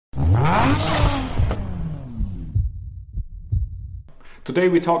Today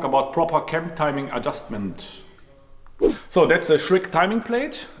we talk about proper cam timing adjustment. So that's a Schrick timing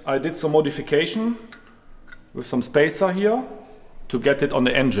plate. I did some modification with some spacer here to get it on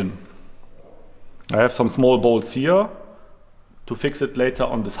the engine. I have some small bolts here to fix it later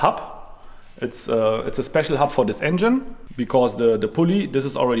on this hub. It's a special hub for this engine because the pulley, this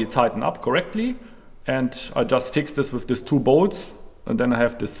is already tightened up correctly, and I just fixed this with these two bolts, and then I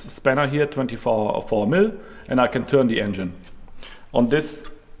have this spanner here, 24 mil, and I can turn the engine. On this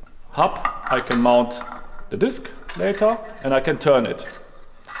hub I can mount the disc later and I can turn it.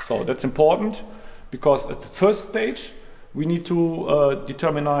 So that's important because at the first stage we need to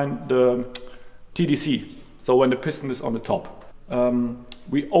determine the TDC, so when the piston is on the top.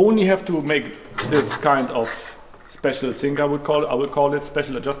 We only have to make this kind of special thing, I will call it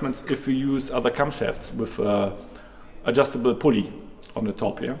special adjustments, if we use other camshafts with adjustable pulley on the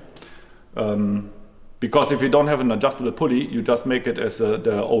top here. Because if you don't have an adjustable pulley, you just make it as the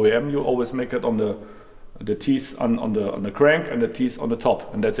OEM. You always make it on the teeth on the crank and the teeth on the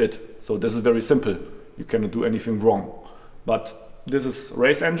top, and that's it. So this is very simple. You cannot do anything wrong. But this is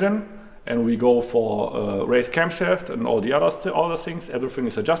race engine, and we go for race camshaft and all the other things. Everything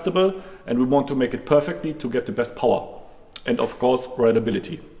is adjustable, and we want to make it perfectly to get the best power, and of course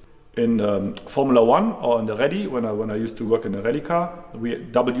rideability. In Formula 1 or in the rally, when I used to work in a rally car,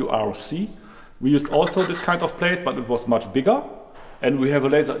 WRC. We used also this kind of plate, but it was much bigger, and we had a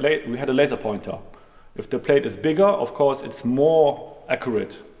laser pointer. If the plate is bigger, of course, it's more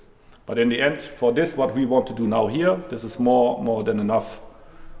accurate. But in the end, for this, what we want to do now here, this is more than enough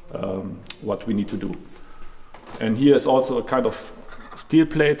what we need to do. And here is also a kind of steel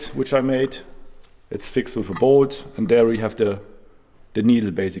plate which I made. It's fixed with a bolt, and there we have the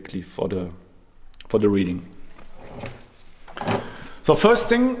needle basically for the reading. So first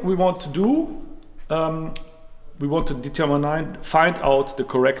thing we want to do, we want to find out the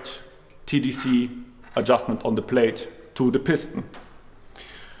correct TDC adjustment on the plate to the piston.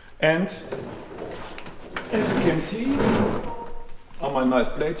 And as you can see on my nice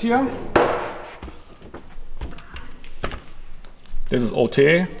plate here, this is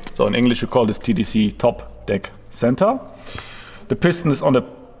OTA, so in English you call this TDC top deck center. The piston is on the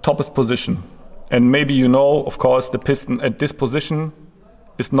toppest position, and maybe you know, of course, the piston at this position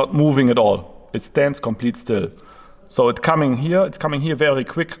is not moving at all. It stands complete still. So it's coming here very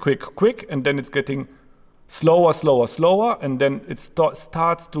quick, and then it's getting slower, and then it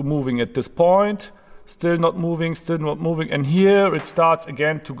starts to moving at this point, still not moving, and here it starts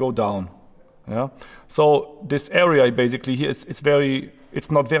again to go down. Yeah. So this area basically here it's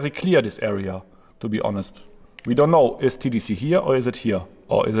not very clear, this area, to be honest. We don't know, is TDC here or is it here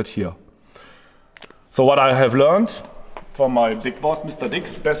or is it here? So what I have learned from my big boss, Mr.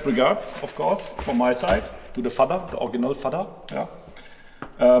 Dix, best regards, of course, from my side to the father, the original father. Yeah.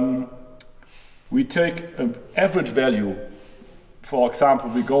 We take an average value. For example,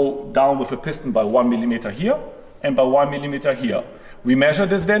 we go down with a piston by 1 millimeter here and by 1 millimeter here. We measure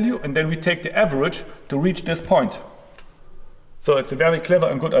this value and then we take the average to reach this point. So it's a very clever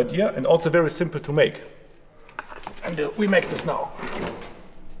and good idea, and also very simple to make. And we make this now.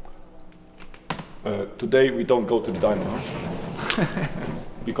 Today we don't go to the dyno, huh?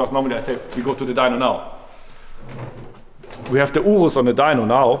 Because normally I say we go to the dyno now. We have the Urus on the dyno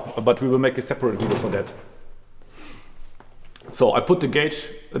now, but we will make a separate video for that. So I put the gauge,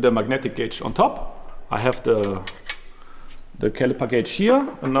 the magnetic gauge on top. I have the caliper gauge here,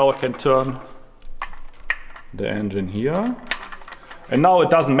 and now I can turn the engine here. And now it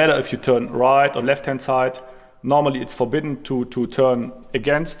doesn't matter if you turn right or left hand side. Normally it's forbidden to turn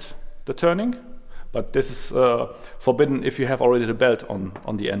against the turning, but this is forbidden if you have already the belt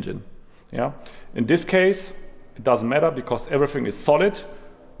on the engine. Yeah. In this case, it doesn't matter because everything is solid.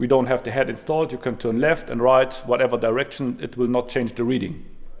 We don't have the head installed. You can turn left and right, whatever direction. It will not change the reading.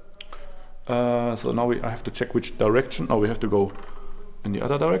 So now I have to check which direction. Now we have to go in the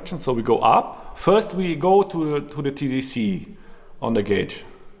other direction. So we go up. First we go to the TDC on the gauge.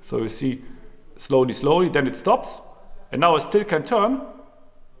 So you see slowly, then it stops. And now I still can turn.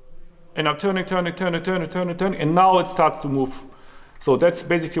 And I'm turning, and now it starts to move. So that's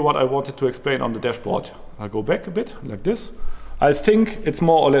basically what I wanted to explain on the dashboard. I'll go back a bit, like this. I think it's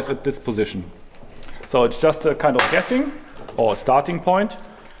more or less at this position. So it's just a kind of guessing or starting point.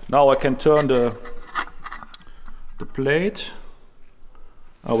 Now I can turn the plate.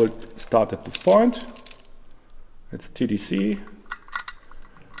 I will start at this point. It's TDC.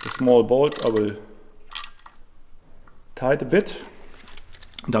 The small bolt I will tie it a bit.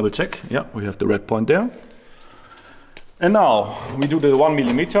 Double check. Yeah, we have the red point there. And now we do the 1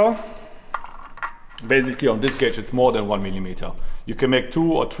 millimeter. Basically on this gauge it's more than 1 millimeter. You can make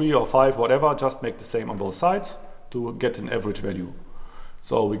 2 or 3 or 5, whatever, just make the same on both sides to get an average value.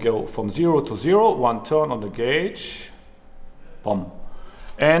 So we go from 0 to 0, 1 turn on the gauge, boom.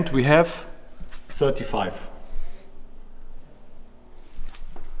 And we have 35.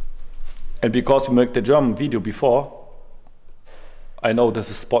 And because we made the German video before, I know this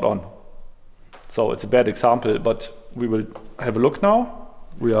is spot on. So it's a bad example, but we will have a look now.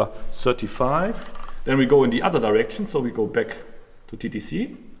 We are 35. Then we go in the other direction, so we go back to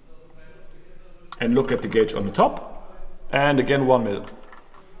TTC and look at the gauge on the top. And again 1 mil.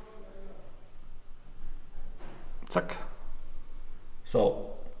 Zack.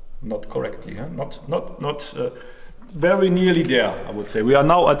 So not correctly, huh? Not very nearly there, I would say. We are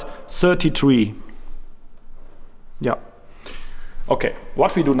now at 33. Yeah. Okay,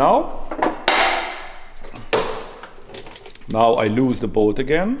 what we do now? Now I lose the bolt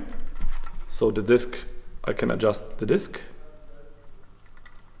again. So the disc, I can adjust the disc.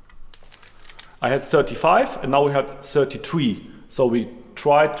 I had 35 and now we had 33. So we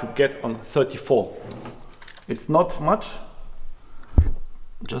try to get on 34. It's not much,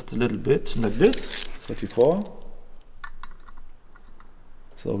 just a little bit like this, 34.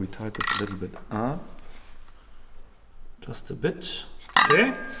 So we tighten it a little bit up, just a bit,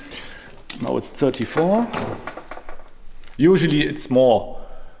 okay. Now it's 34. Usually it's more.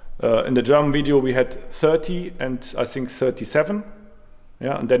 In the German video we had 30 and I think 37.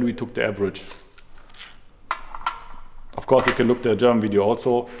 Yeah, and then we took the average. Of course you can look the German video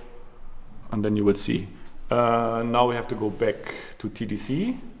also and then you will see. Now we have to go back to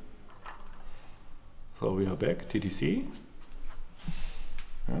TTC. So we are back, TTC.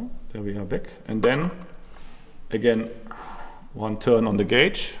 Yeah, there we are back. And then again 1 turn on the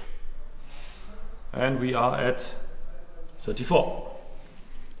gauge. And we are at 34.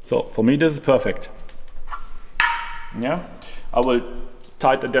 So for me this is perfect. Yeah, I will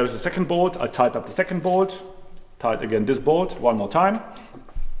tighten, there is a second bolt, I tighten up the second bolt, tighten again this bolt 1 more time.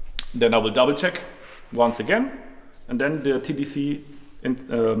 Then I will double check once again, and then the TDC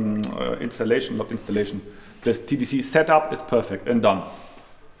installation, not installation, this TDC setup is perfect and done.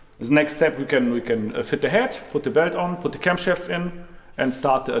 This next step we can fit the head, put the belt on, put the camshafts in, and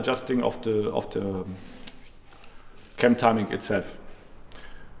start the adjusting of the cam timing itself.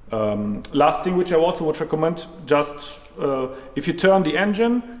 Last thing which I also would recommend, just if you turn the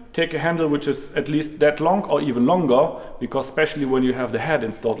engine, take a handle which is at least that long or even longer, because especially when you have the head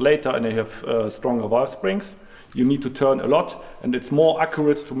installed later and you have stronger valve springs, you need to turn a lot and it's more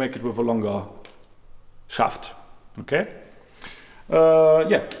accurate to make it with a longer shaft. Okay.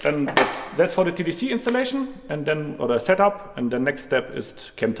 Yeah, and that's for the TDC installation and then, or the setup, and the next step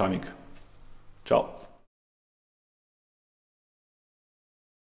is cam timing. Ciao.